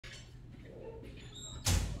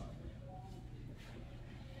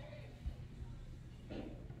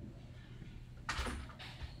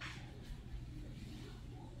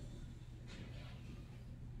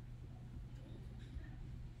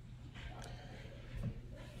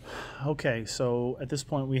Okay, so at this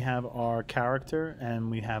point we have our character and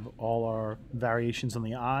we have all our variations on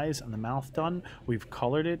the eyes and the mouth done. We've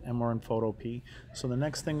colored it and we're in Photopea. So the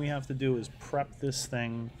next thing we have to do is prep this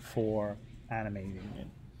thing for animating it.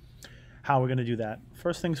 How we're going to do that.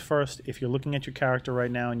 First things first, if you're looking at your character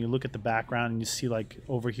right now and you look at the background and you see like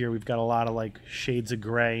over here we've got a lot of like shades of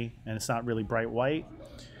gray and it's not really bright white.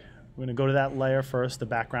 We're going to go to that layer first, the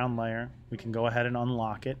background layer. We can go ahead and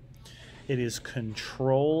unlock it. It is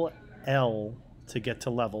Control L to get to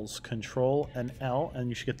levels. Control and L, and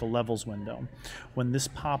you should get the levels window. When this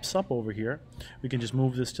pops up over here, we can just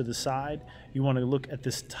move this to the side. You want to look at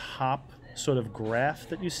this top sort of graph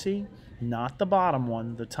that you see, not the bottom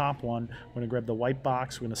one, the top one. We're going to grab the white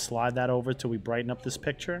box. We're going to slide that over till we brighten up this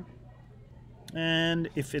picture. And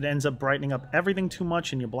if it ends up brightening up everything too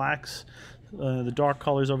much and your blacks, the dark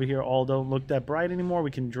colors over here all don't look that bright anymore,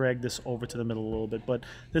 we can drag this over to the middle a little bit. But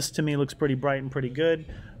this to me looks pretty bright and pretty good.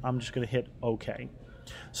 I'm just going to hit OK.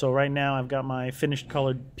 So right now I've got my finished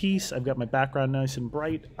colored piece. I've got my background nice and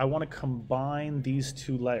bright. I want to combine these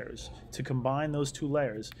two layers. To combine those two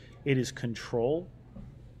layers, it is Control,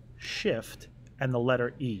 Shift, and the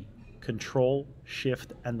letter E. Control,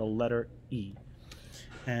 Shift, and the letter E.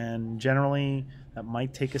 And generally that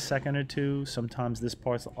might take a second or two. Sometimes this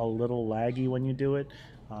part's a little laggy when you do it.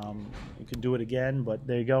 You can do it again, but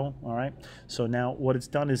there you go. All right. So now what it's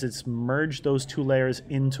done is it's merged those two layers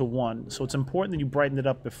into one. So it's important that you brighten it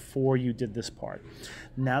up before you did this part.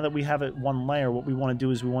 Now that we have it one layer, what we want to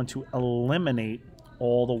do is we want to eliminate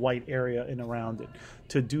all the white area in around it.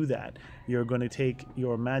 To do that, you're going to take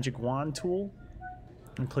your magic wand tool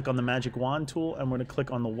and click on the magic wand tool, and we're going to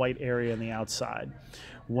click on the white area on the outside.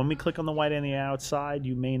 When we click on the white on the outside,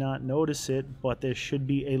 you may not notice it, but there should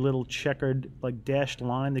be a little checkered, like dashed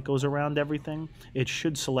line that goes around everything. It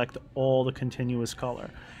should select all the continuous color.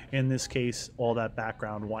 In this case, all that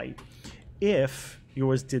background white. If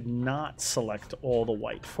yours did not select all the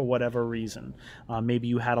white for whatever reason, maybe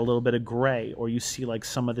you had a little bit of gray, or you see like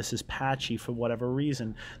some of this is patchy for whatever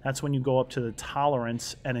reason, that's when you go up to the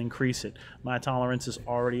tolerance and increase it. My tolerance is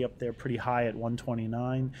already up there pretty high at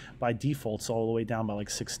 129. By default it's all the way down by like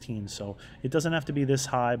 16, so it doesn't have to be this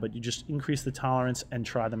high, but you just increase the tolerance and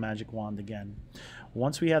try the magic wand again.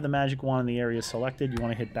 Once we have the magic wand in the area selected, you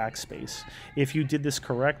want to hit backspace. If you did this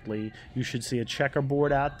correctly, you should see a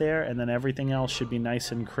checkerboard out there, and then everything else should be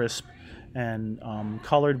nice and crisp and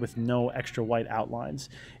colored with no extra white outlines.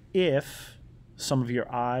 If some of your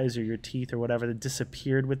eyes or your teeth or whatever that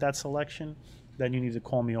disappeared with that selection, then you need to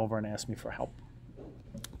call me over and ask me for help.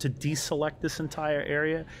 To deselect this entire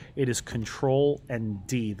area, it is Control and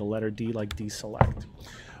D, the letter D like deselect.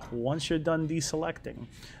 Once you're done deselecting,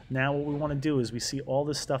 now what we want to do is we see all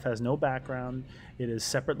this stuff has no background. It is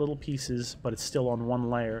separate little pieces, but it's still on one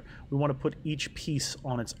layer. We want to put each piece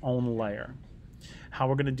on its own layer. How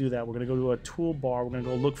we're going to do that, we're going to go to a toolbar. We're going to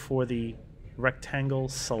go look for the rectangle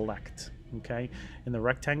select. Okay, in the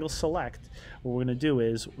rectangle select, what we're going to do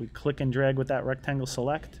is we click and drag with that rectangle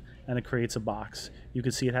select, and it creates a box. You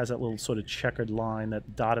can see it has that little sort of checkered line,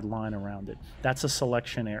 that dotted line around it. That's a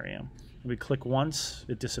selection area. We click once,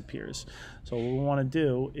 it disappears. So what we want to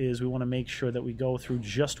do is we want to make sure that we go through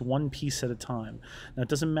just one piece at a time. Now it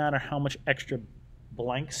doesn't matter how much extra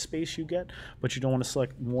blank space you get, but you don't want to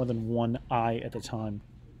select more than one eye at a time.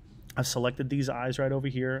 I've selected these eyes right over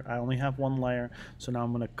here. I only have one layer, so now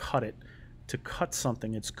I'm going to cut it. To cut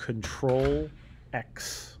something, it's Control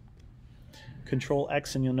X. Control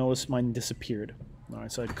X, and you'll notice mine disappeared. All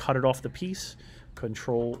right, so I cut it off the piece.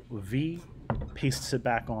 Control V pastes it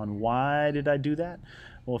back on. Why did I do that?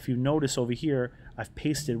 Well, if you notice over here, I've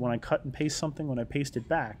pasted, when I cut and paste something, when I paste it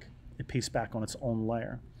back, it pastes back on its own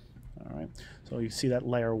layer. All right, so you see that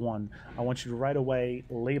layer 1. I want you to right away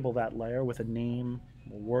label that layer with a name,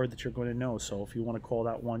 a word that you're going to know. So if you want to call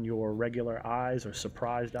that one your regular eyes or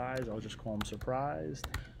surprised eyes, I'll just call them surprised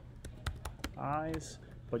eyes.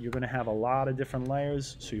 But you're going to have a lot of different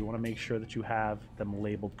layers, so you want to make sure that you have them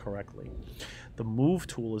labeled correctly. The Move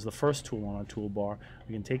tool is the first tool on our toolbar.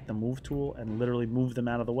 We can take the Move tool and literally move them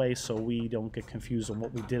out of the way so we don't get confused on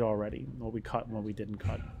what we did already, what we cut and what we didn't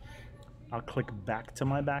cut. I'll click back to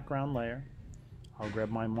my background layer. I'll grab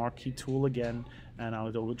my marquee tool again, and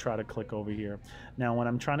I'll try to click over here. Now, when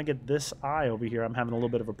I'm trying to get this eye over here, I'm having a little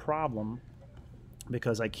bit of a problem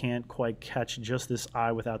because I can't quite catch just this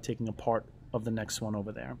eye without taking a part of the next one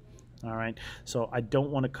over there. All right, so I don't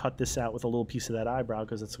want to cut this out with a little piece of that eyebrow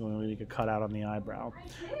because it's going to get cut out on the eyebrow.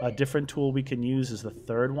 A different tool we can use is the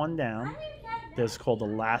third one down. There's called the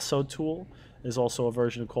lasso tool. There's also a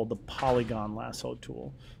version called the polygon lasso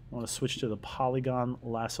tool. I want to switch to the polygon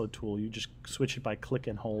lasso tool. You just switch it by click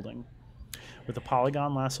and holding. With the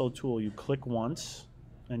polygon lasso tool, you click once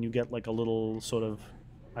and you get like a little sort of,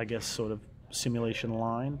 I guess, sort of simulation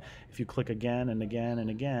line. If you click again and again and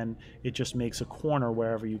again, it just makes a corner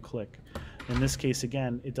wherever you click. In this case,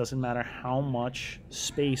 again, it doesn't matter how much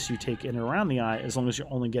space you take in and around the eye as long as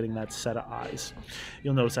you're only getting that set of eyes.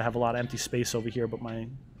 You'll notice I have a lot of empty space over here, but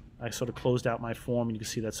I sort of closed out my form, and you can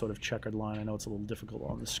see that sort of checkered line. I know it's a little difficult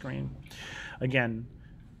on the screen. Again,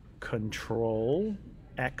 Control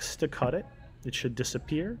X to cut it. It should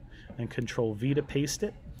disappear, and Control V to paste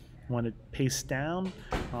it. When it pastes down,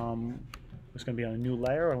 it's going to be on a new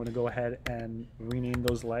layer. I'm going to go ahead and rename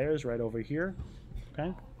those layers right over here.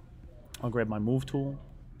 Okay. I'll grab my move tool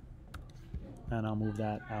and I'll move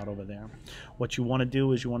that out over there. What you want to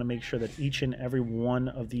do is you want to make sure that each and every one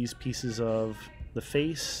of these pieces of the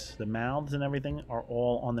face, the mouths and everything are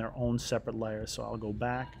all on their own separate layers. So I'll go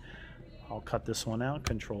back, I'll cut this one out,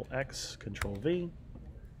 Control X, Control V,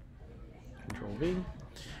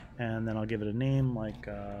 and then I'll give it a name like,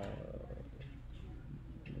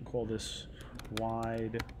 call this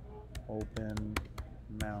Wide Open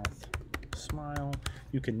Mouth Smile.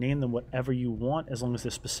 You can name them whatever you want as long as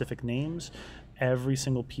they're specific names. Every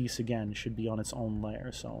single piece, again, should be on its own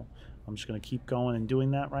layer. So I'm just going to keep going and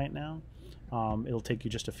doing that right now. It'll take you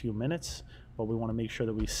just a few minutes, but we want to make sure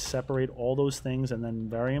that we separate all those things, and then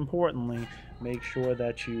very importantly, make sure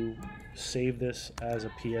that you save this as a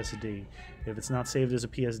PSD. If it's not saved as a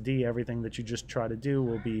PSD, everything that you just try to do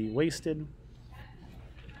will be wasted.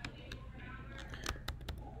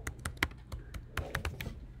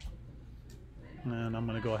 And I'm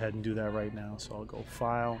going to go ahead and do that right now. So I'll go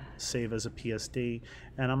File, Save as a PSD,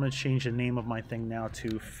 and I'm going to change the name of my thing now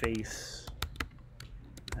to Face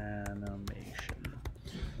Animation.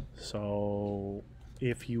 So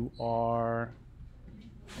if you are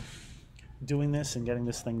doing this and getting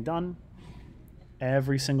this thing done,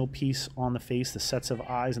 every single piece on the face, the sets of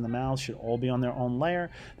eyes and the mouths should all be on their own layer.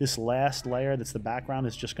 This last layer that's the background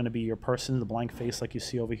is just going to be your person, the blank face like you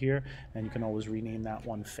see over here, and you can always rename that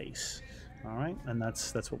one Face. All right, and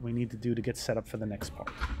that's what we need to do to get set up for the next part.